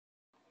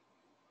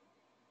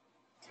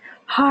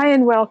Hi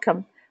and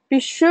welcome. Be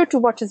sure to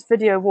watch this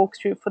video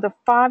walkthrough for the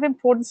 5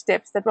 important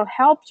steps that will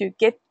help you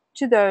get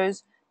to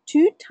those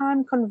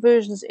 2-time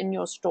conversions in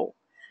your store.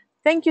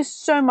 Thank you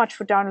so much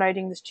for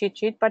downloading this cheat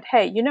sheet, but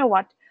hey, you know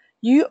what?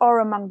 You are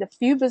among the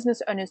few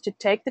business owners to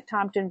take the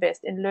time to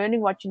invest in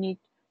learning what you need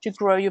to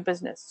grow your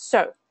business.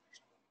 So,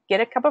 get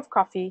a cup of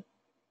coffee,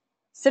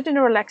 sit in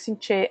a relaxing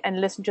chair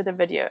and listen to the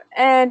video,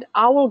 and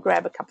I will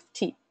grab a cup of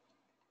tea.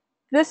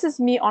 This is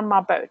me on my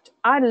boat.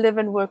 I live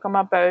and work on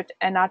my boat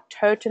and I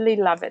totally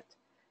love it.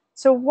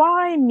 So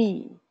why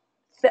me?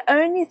 The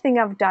only thing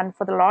I've done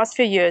for the last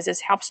few years is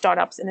help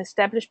startups and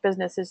established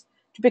businesses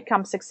to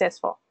become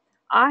successful.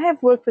 I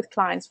have worked with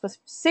clients for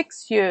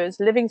 6 years,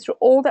 living through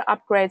all the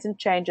upgrades and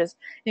changes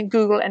in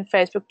Google and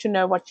Facebook to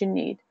know what you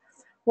need.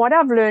 What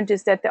I've learned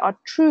is that there are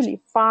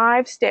truly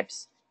 5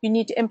 steps you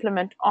need to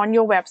implement on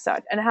your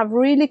website, and I have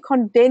really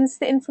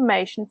condensed the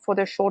information for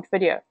the short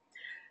video.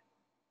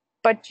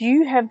 But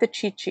you have the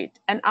cheat sheet,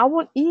 and I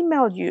will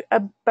email you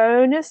a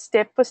bonus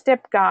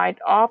step-by-step guide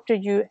after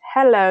you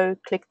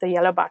click the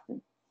yellow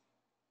button.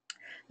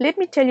 Let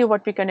me tell you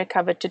what we're going to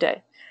cover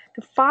today.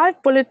 The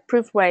 5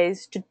 bulletproof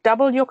ways to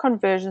double your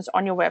conversions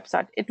on your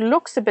website. It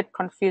looks a bit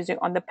confusing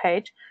on the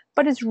page,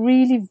 but it's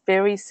really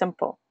very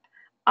simple.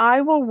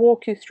 I will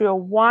walk you through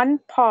one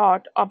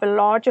part of a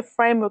larger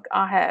framework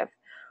I have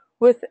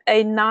with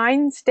a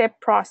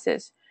 9-step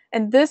process.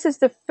 And this is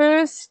the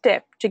first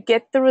step to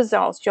get the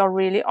results you're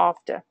really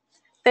after.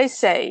 They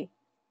say,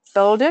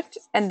 build it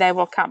and they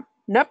will come.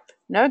 Nope,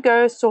 no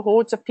ghosts or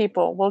hordes of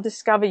people will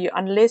discover you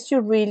unless you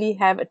really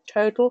have a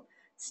total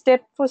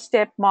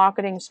step-for-step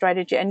marketing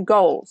strategy and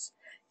goals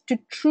to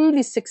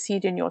truly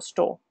succeed in your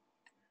store.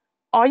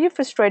 Are you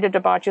frustrated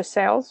about your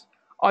sales?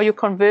 Are your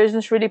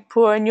conversions really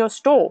poor in your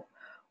store?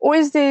 Or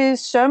is there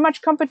so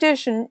much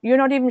competition you're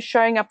not even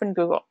showing up in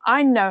Google?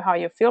 I know how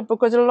you feel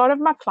because a lot of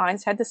my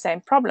clients had the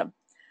same problem.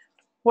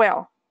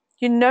 Well,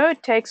 you know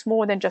it takes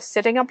more than just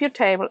setting up your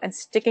table and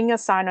sticking a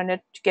sign on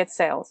it to get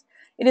sales.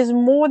 It is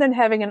more than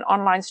having an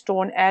online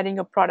store and adding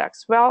your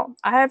products. Well,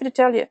 I have to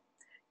tell you,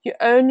 you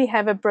only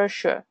have a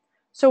brochure.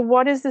 So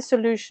what is the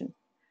solution?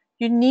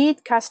 You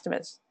need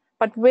customers.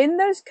 But when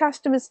those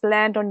customers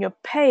land on your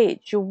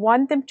page, you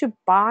want them to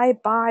buy.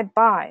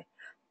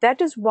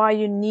 That is why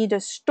you need a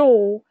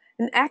store,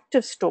 an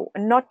active store,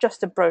 and not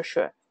just a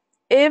brochure.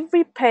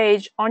 Every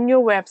page on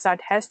your website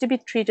has to be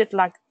treated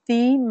like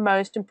the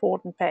most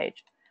important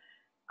page.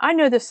 I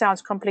know this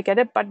sounds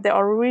complicated, but there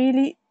are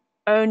really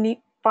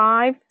only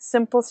 5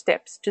 simple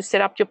steps to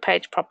set up your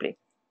page properly.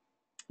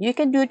 You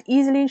can do it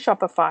easily in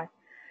Shopify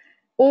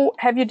or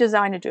have your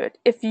designer do it.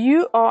 If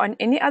you are on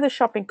any other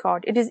shopping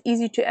cart, it is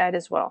easy to add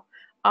as well.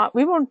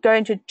 We won't go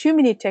into too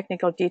many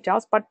technical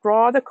details, but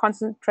rather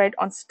concentrate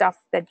on stuff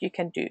that you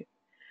can do.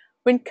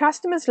 When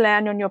customers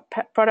land on your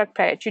product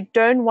page, you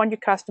don't want your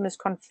customers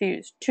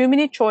confused. Too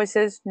many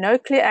choices, no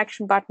clear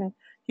action button.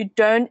 You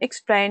don't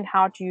explain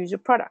how to use your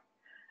product.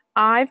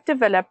 I've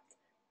developed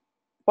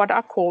what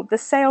I call the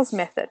sales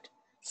method: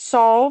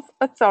 solve,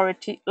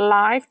 authority,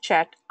 live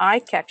chat,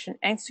 eye-catching,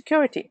 and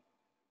security.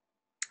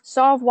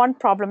 Solve one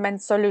problem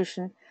and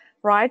solution,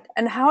 right?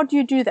 And how do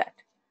you do that?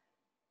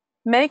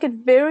 Make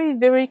it very,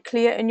 very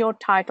clear in your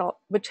title,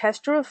 which has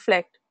to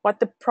reflect what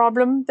the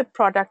problem the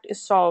product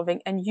is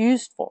solving and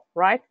used for,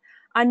 right?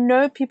 I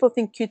know people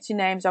think cutesy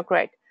names are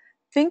great.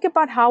 Think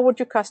about how would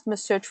your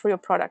customers search for your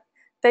product.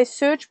 They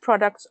search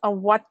products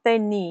on what they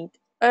need.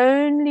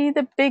 Only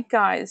the big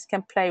guys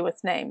can play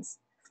with names.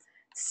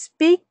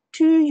 Speak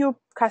to your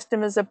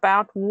customers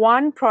about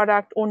one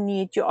product or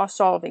need you are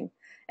solving,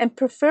 and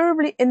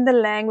preferably in the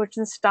language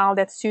and style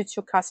that suits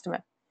your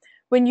customer.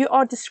 When you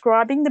are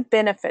describing the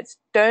benefits,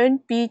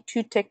 don't be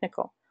too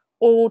technical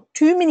or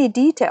too many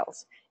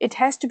details. It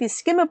has to be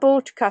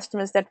skimmable to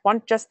customers that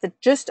want just the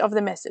gist of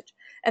the message,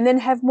 and then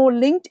have more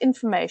linked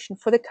information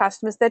for the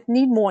customers that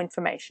need more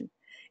information.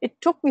 It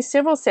took me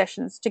several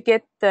sessions to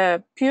get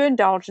the Pure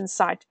Indulgence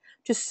site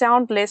to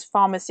sound less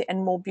pharmacy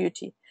and more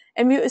beauty,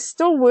 and we are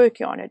still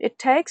working on it. It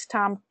takes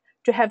time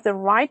to have the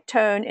right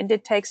tone, and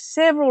it takes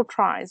several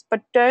tries,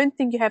 but don't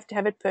think you have to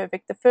have it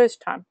perfect the first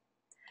time.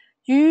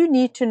 You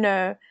need to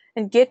know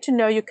and get to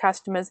know your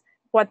customers,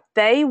 what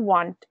they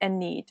want and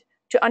need,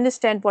 to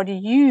understand what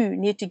you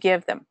need to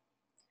give them.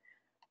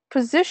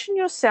 Position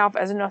yourself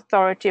as an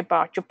authority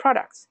about your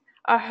products.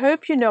 I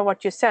hope you know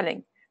what you're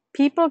selling.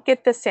 People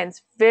get the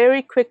sense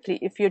very quickly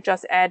if you're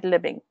just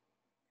ad-libbing.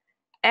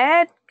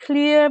 Add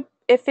clear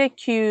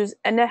FAQs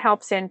and a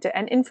help center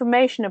and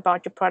information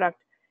about your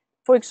product.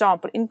 For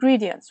example,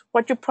 ingredients,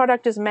 what your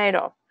product is made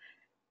of,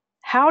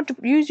 how to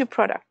use your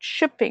product,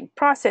 shipping,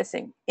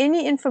 processing,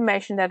 any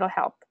information that'll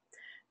help.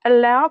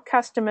 Allow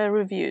customer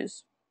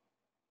reviews,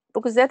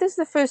 because that is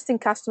the first thing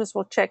customers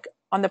will check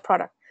on the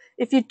product.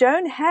 If you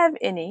don't have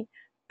any,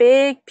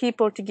 beg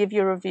people to give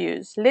you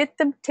reviews. Let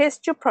them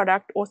test your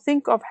product or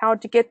think of how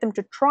to get them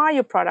to try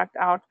your product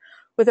out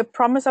with a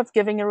promise of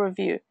giving a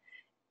review.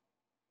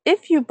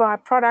 If you buy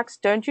products,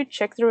 don't you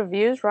check the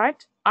reviews,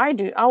 right? I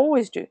do. I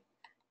always do.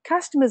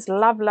 Customers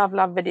love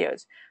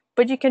videos.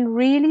 but you can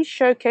really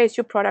showcase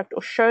your product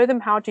or show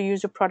them how to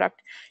use your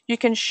product. You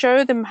can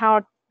show them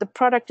how the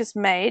product is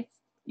made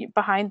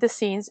behind the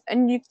scenes,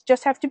 and you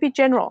just have to be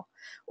general,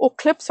 or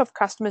clips of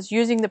customers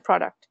using the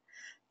product.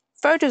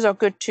 Photos are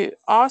good too.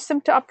 Ask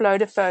them to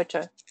upload a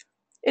photo.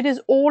 It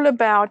is all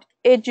about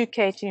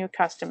educating your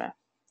customer.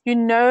 You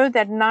know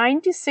that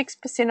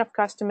 96% of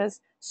customers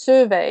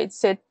surveyed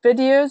said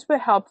videos were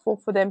helpful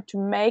for them to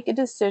make a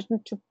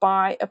decision to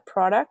buy a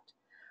product.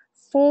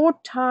 4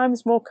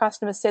 times more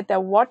customers said they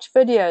watch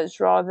videos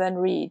rather than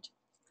read.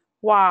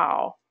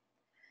 Wow.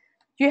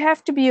 You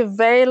have to be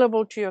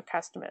available to your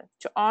customer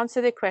to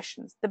answer their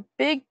questions. The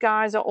big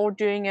guys are all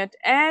doing it,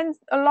 and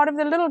a lot of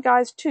the little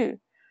guys too.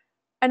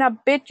 And I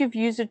bet you've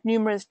used it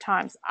numerous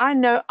times. I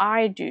know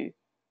I do.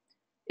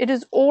 It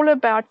is all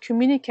about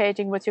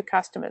communicating with your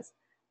customers.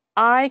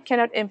 I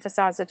cannot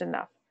emphasize it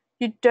enough.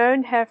 You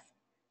don't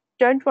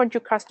want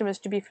your customers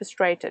to be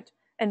frustrated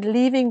and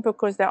leaving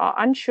because they are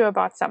unsure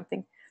about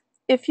something.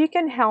 If you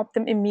can help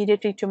them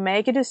immediately to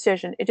make a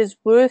decision, it is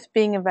worth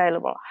being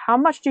available. How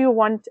much do you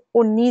want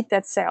or need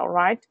that sale,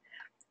 right?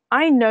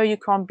 I know you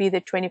can't be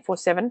there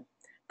 24/7,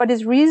 but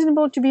it's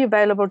reasonable to be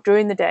available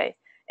during the day.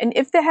 And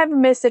if they have a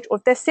message or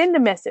if they send a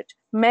message,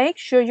 make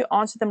sure you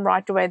answer them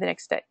right away the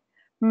next day.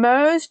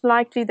 Most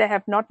likely they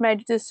have not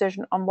made a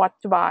decision on what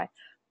to buy,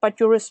 but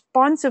your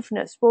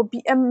responsiveness will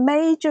be a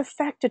major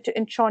factor to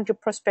enchant your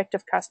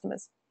prospective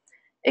customers.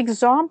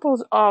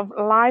 Examples of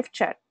live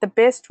chat, the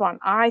best one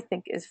I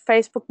think is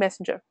Facebook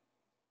Messenger,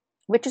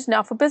 which is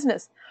now for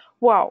business.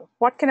 Wow,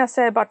 what can I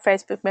say about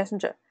Facebook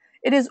Messenger?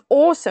 It is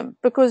awesome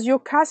because your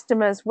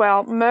customers,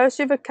 well, most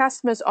of your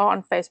customers are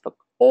on Facebook.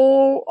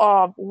 All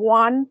of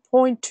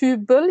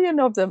 1.2 billion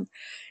of them.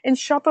 In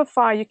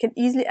Shopify, you can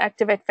easily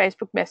activate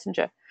Facebook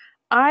Messenger.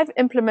 I've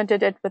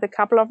implemented it with a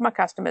couple of my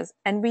customers,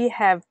 and we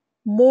have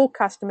more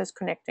customers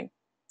connecting.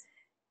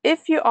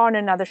 If you are on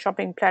another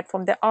shopping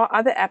platform, there are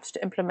other apps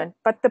to implement,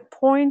 but the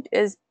point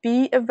is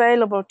be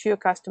available to your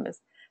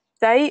customers.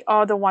 They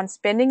are the ones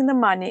spending the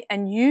money,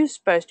 and you're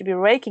supposed to be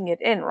raking it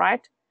in,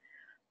 right?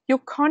 Your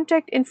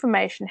contact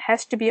information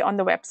has to be on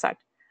the website.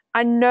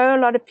 I know a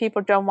lot of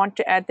people don't want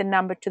to add the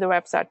number to the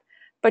website,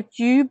 but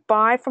you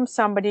buy from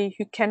somebody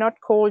who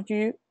cannot call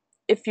you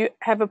if you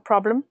have a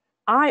problem.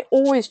 I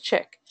always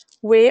check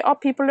where are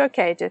people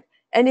located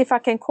and if I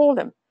can call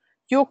them.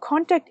 Your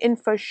contact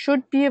info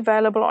should be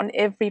available on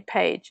every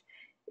page.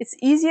 It's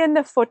easier in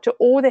the footer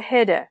or the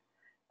header,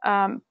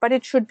 but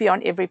it should be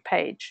on every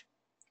page.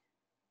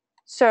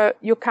 So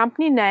your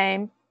company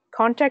name,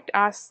 contact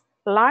us,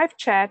 live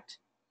chat,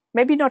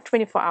 maybe not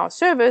 24-hour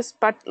service,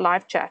 but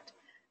live chat,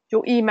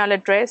 your email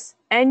address,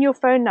 and your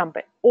phone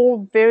number,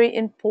 all very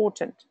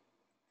important.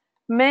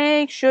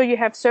 Make sure you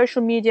have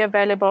social media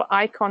available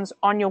icons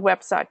on your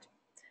website.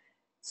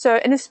 So,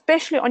 and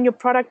especially on your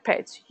product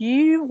page,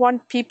 you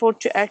want people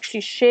to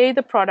actually share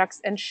the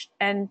products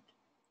and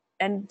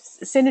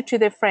send it to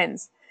their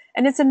friends.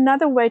 And it's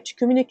another way to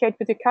communicate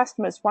with your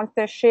customers once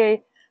they share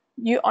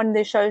you on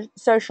their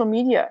social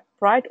media,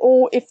 right?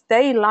 Or if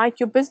they like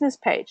your business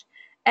page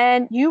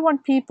and you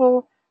want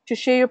people to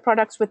share your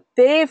products with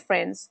their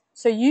friends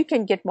so you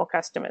can get more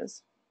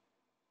customers.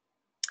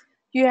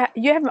 You have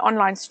an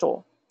online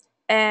store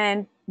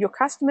and your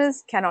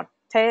customers cannot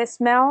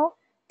smell,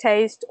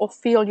 taste, or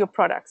feel your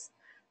products.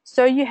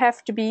 So you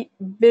have to be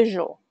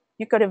visual.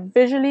 You've got to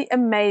visually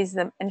amaze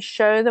them and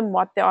show them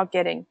what they are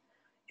getting.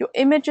 Your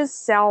images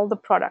sell the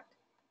product.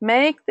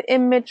 Make the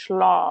image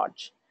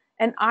large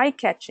and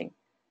eye-catching.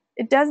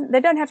 They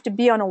don't have to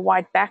be on a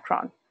white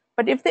background,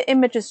 but if the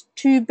image is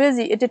too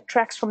busy, it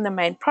detracts from the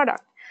main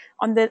product.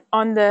 On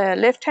the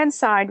left-hand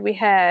side, we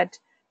had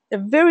a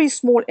very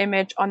small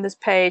image on this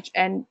page,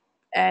 and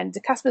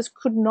the customers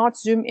could not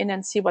zoom in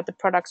and see what the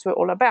products were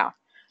all about.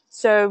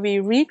 So we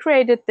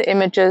recreated the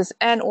images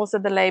and also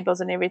the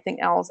labels and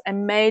everything else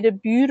and made a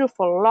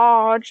beautiful,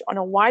 large, on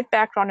a white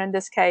background in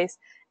this case,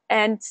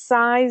 and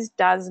size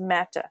does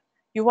matter.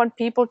 You want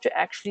people to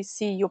actually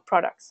see your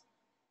products.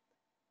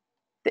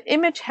 The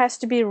image has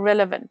to be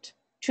relevant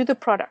to the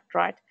product,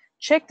 right?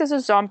 Check this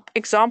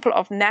example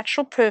of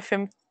natural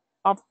perfume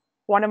of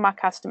one of my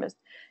customers.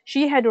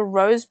 She had a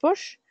rose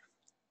bush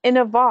in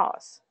a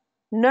vase,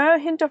 no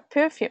hint of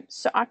perfume.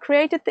 So I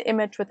created the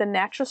image with a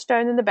natural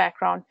stone in the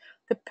background,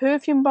 the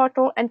perfume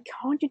bottle, and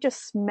can't you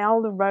just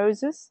smell the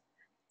roses?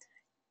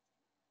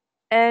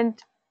 And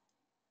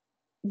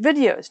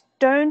videos.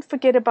 Don't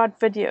forget about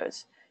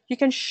videos. You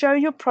can show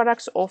your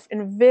products off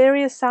in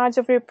various sides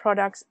of your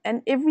products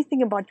and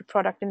everything about your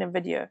product in a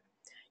video.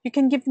 You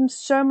can give them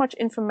so much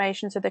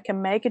information so they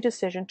can make a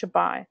decision to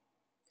buy.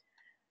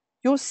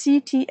 Your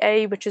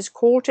CTA, which is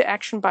call to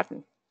action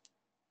button,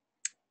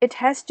 it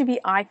has to be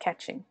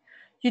eye-catching.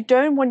 You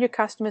don't want your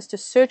customers to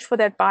search for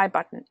that buy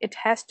button. It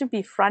has to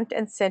be front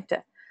and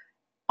center.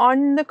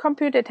 On the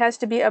computer, it has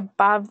to be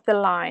above the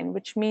line,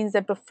 which means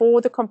that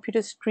before the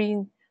computer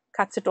screen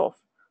cuts it off.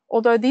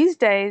 Although these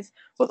days,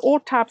 with all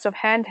types of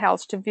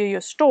handhelds to view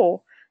your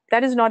store,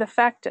 that is not a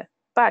factor,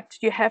 but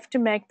you have to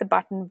make the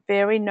button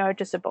very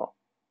noticeable.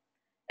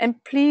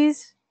 And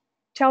please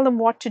Tell them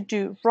what to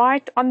do.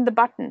 Write on the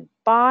button,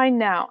 buy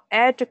now,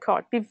 add to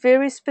cart. Be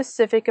very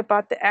specific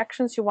about the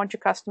actions you want your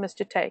customers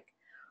to take.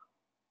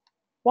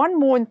 One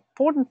more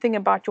important thing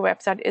about your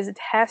website is it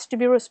has to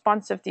be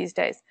responsive these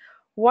days.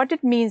 What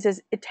it means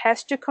is it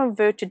has to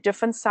convert to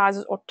different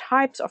sizes or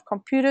types of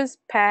computers,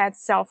 pads,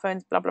 cell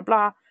phones, blah, blah,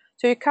 blah,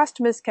 so your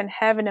customers can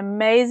have an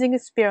amazing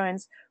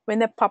experience when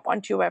they pop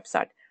onto your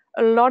website.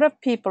 A lot of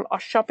people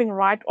are shopping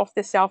right off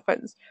their cell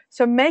phones,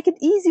 so make it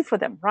easy for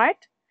them, right?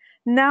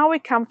 Now we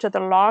come to the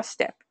last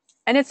step,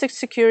 and it's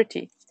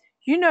security.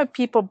 You know,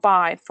 people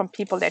buy from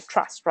people they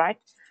trust, right?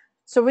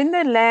 So when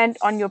they land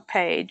on your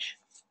page,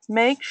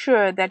 make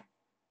sure that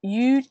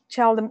you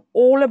tell them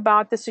all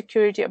about the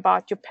security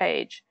about your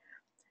page.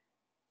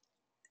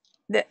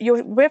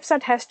 Your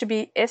website has to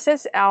be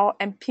SSL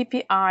and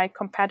PPI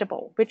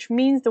compatible, which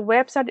means the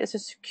website is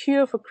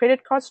secure for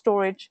credit card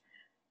storage,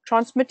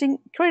 transmitting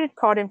credit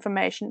card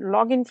information,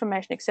 login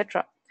information,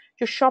 etc.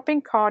 Your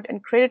shopping cart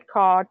and credit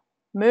card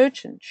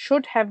merchant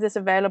should have this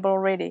available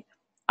already.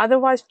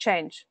 Otherwise,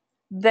 change.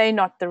 They're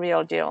not the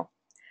real deal.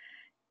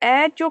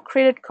 Add your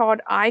credit card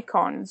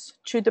icons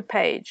to the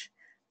page.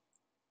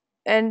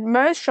 And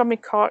most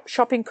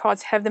shopping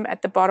carts have them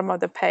at the bottom of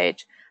the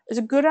page. It's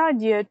a good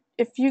idea,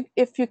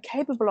 if you're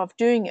capable of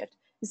doing it,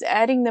 is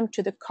adding them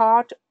to the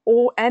cart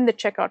and the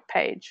checkout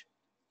page.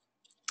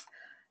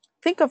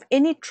 Think of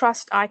any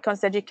trust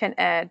icons that you can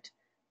add.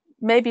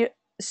 Maybe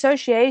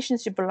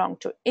associations you belong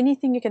to,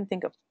 anything you can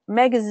think of,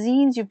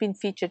 magazines you've been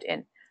featured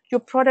in, your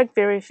product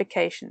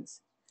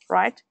verifications,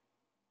 right?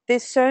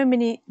 There's so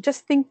many.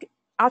 Just think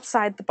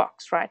outside the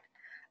box, right?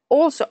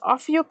 Also,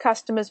 offer your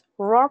customers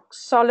rock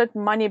solid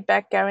money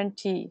back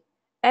guarantee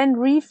and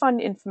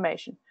refund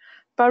information.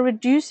 By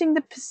reducing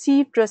the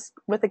perceived risk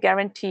with a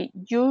guarantee,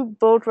 you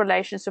build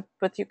relationships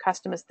with your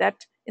customers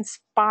that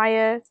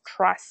inspire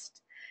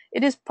trust.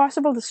 It is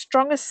possible the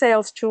strongest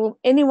sales tool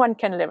anyone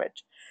can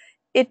leverage.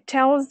 It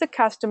tells the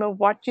customer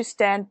what you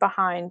stand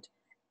behind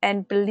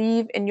and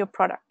believe in your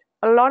product.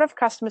 A lot of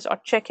customers are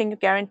checking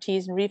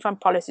guarantees and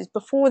refund policies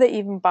before they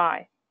even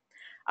buy.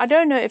 I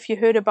don't know if you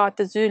heard about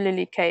the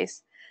Zulily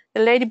case.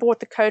 The lady bought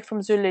the coat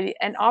from Zulily,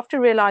 and after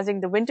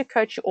realizing the winter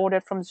coat she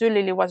ordered from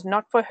Zulily was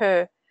not for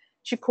her,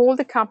 she called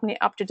the company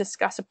up to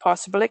discuss a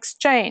possible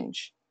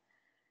exchange.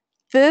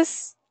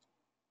 This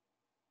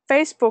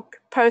Facebook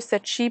post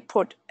that she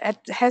put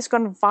has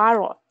gone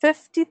viral.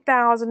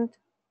 50,000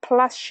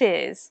 plus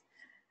shares,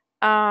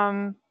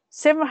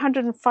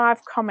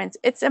 705 comments.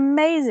 It's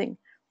amazing.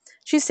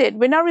 She said,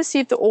 when I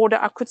received the order,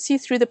 I could see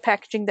through the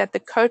packaging that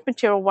the coat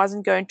material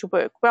wasn't going to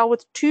work. Well,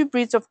 with 2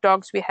 breeds of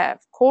dogs we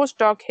have, coarse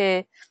dog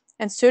hair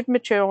and certain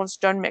materials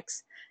don't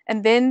mix.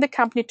 And then the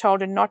company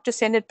told her not to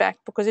send it back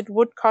because it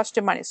would cost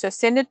her money. So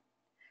send it,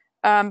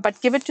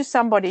 but give it to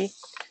somebody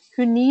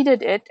who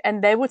needed it,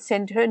 and they would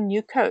send her a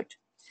new coat.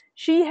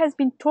 She has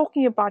been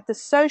talking about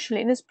this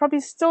socially and is probably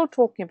still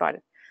talking about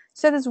it.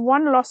 So this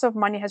one loss of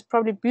money has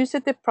probably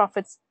boosted their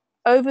profits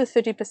over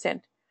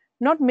 30%.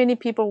 Not many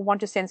people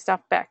want to send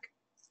stuff back.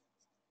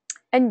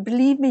 And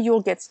believe me,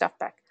 you'll get stuff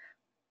back.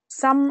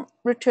 Some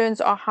returns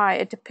are high.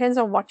 It depends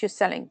on what you're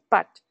selling.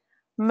 But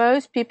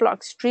most people are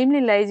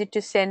extremely lazy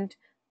to send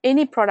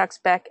any products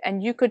back,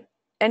 and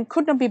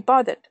could not be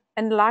bothered.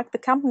 And like the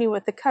company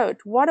with the coat,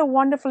 what a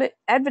wonderful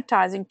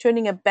advertising,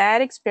 turning a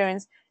bad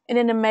experience in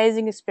an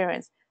amazing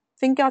experience.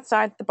 Think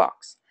outside the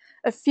box.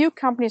 A few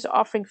companies are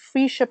offering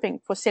free shipping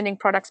for sending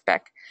products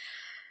back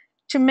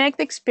to make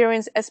the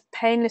experience as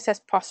painless as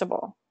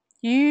possible.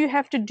 You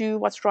have to do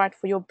what's right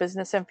for your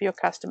business and for your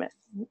customer.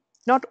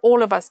 Not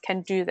all of us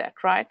can do that,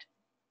 right?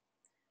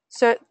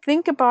 So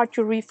think about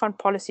your refund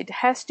policy. It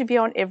has to be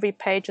on every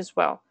page as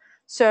well.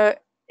 So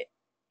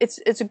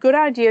it's a good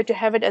idea to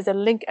have it as a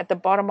link at the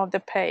bottom of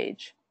the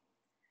page.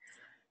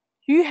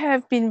 You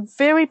have been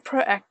very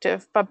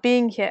proactive by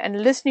being here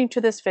and listening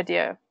to this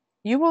video.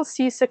 You will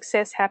see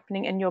success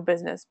happening in your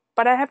business.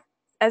 But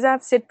as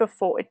I've said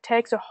before, it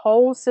takes a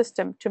whole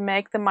system to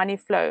make the money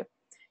flow.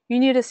 You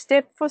need a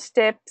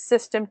step-for-step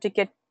system to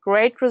get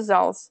great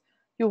results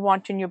you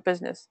want in your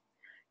business.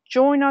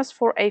 Join us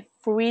for a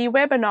free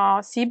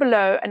webinar, see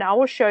below, and I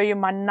will show you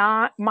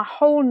my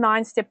whole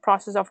 9-step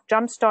process of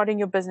jump-starting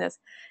your business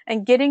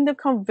and getting the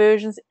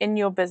conversions in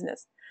your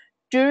business.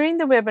 During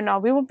the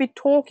webinar, we will be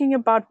talking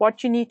about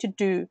what you need to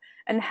do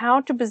and how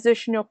to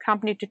position your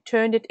company to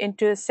turn it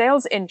into a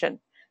sales engine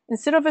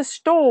instead of a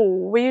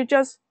store where you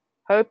just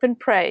hope and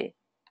pray.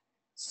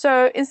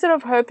 So instead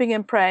of hoping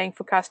and praying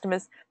for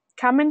customers,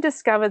 come and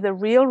discover the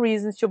real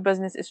reasons your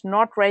business is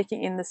not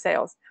raking in the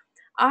sales.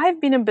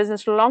 I've been in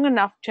business long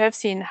enough to have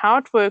seen how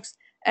it works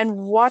and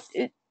what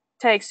it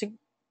takes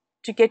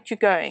to get you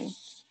going.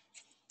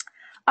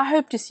 I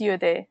hope to see you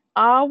there.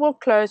 I will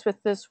close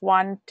with this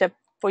one tip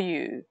for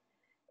you.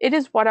 It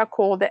is what I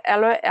call the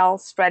LOL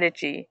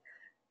strategy.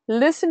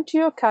 Listen to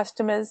your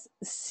customers,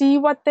 see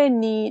what they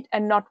need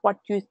and not what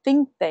you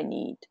think they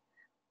need.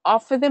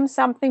 Offer them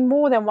something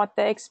more than what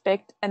they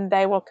expect and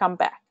they will come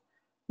back.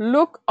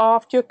 Look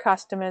after your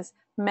customers,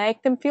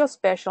 make them feel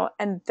special,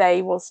 and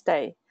they will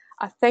stay.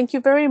 I thank you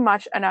very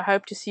much and I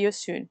hope to see you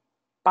soon.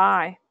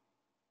 Bye.